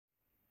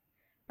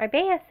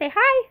Marbella, say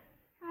hi.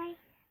 Hi.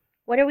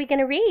 What are we going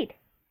to read?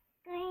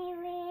 Going to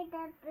read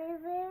the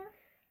boo-boo.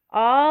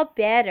 All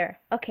better.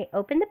 Okay,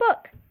 open the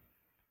book.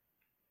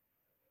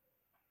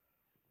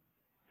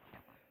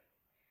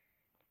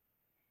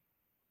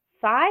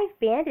 Five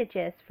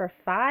bandages for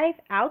 5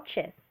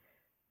 ouches.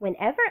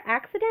 Whenever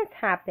accidents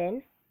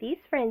happen, these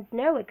friends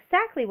know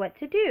exactly what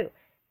to do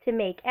to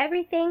make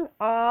everything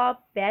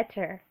all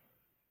better.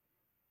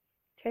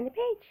 Turn the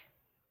page.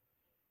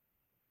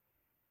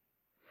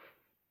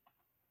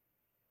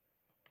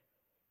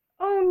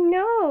 Oh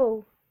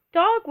no!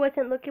 Dog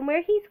wasn't looking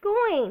where he's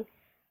going.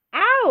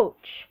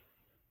 Ouch!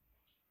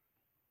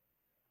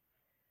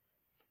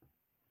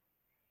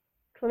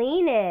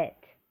 Clean it.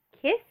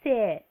 Kiss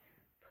it.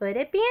 Put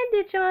a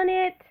bandage on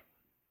it.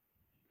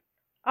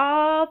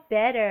 All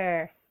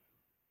better.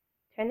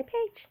 Turn the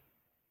page.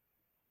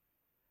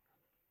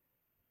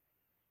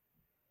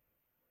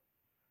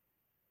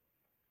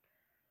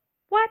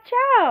 Watch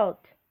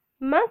out!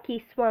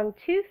 Monkey swung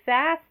too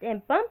fast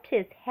and bumped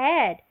his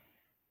head.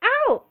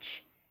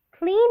 Ouch!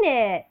 Clean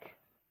it.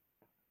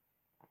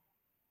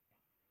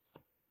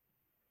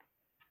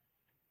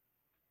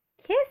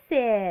 Kiss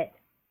it.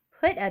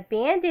 Put a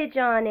bandage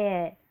on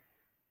it.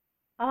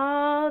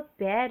 All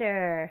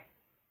better.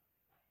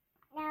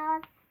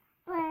 Now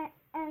put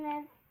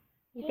in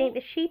You think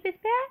the sheep is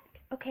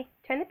back? Okay,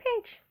 turn the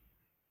page.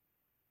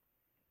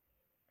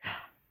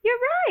 You're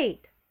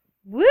right.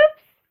 Whoops!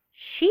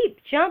 Sheep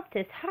jumped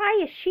as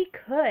high as she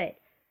could,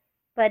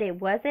 but it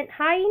wasn't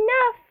high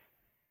enough.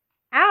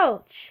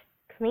 Ouch!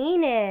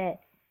 Clean it.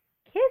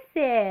 Kiss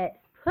it.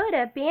 Put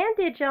a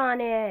bandage on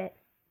it.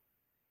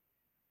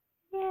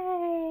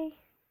 Yay!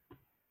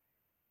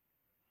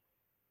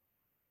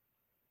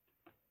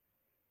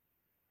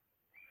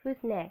 Who's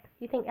next?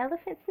 You think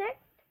elephant's next?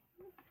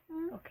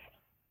 Okay.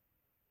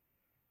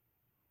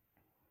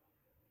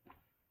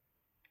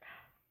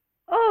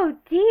 Oh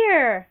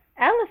dear!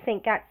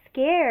 Elephant got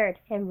scared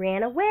and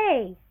ran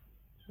away,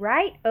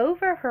 right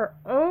over her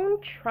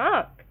own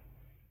trunk.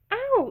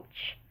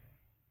 Ouch!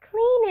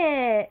 Clean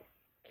it.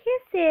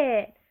 Kiss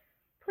it.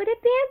 Put a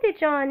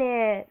bandage on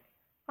it.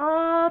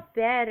 All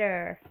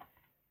better.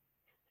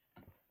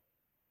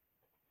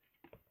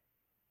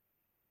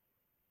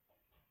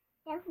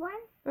 this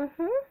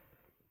one.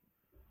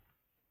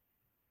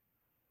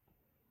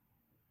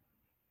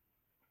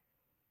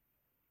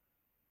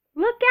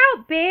 Look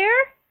out, bear!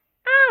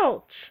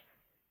 Ouch!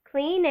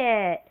 Clean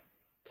it.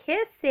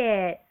 Kiss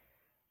it.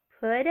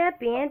 Put a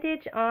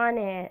bandage on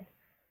it.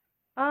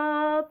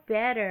 All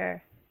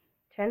better.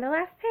 Turn the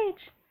last page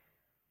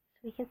so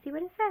we can see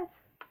what it says.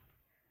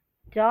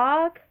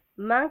 Dog,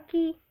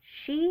 monkey,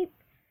 sheep,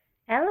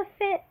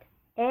 elephant,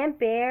 and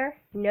bear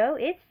know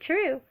it's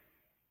true.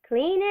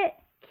 Clean it,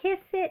 kiss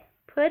it,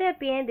 put a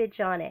bandage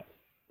on it.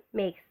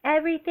 Makes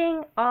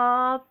everything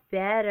all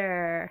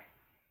better.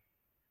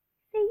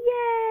 Say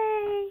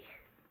yay!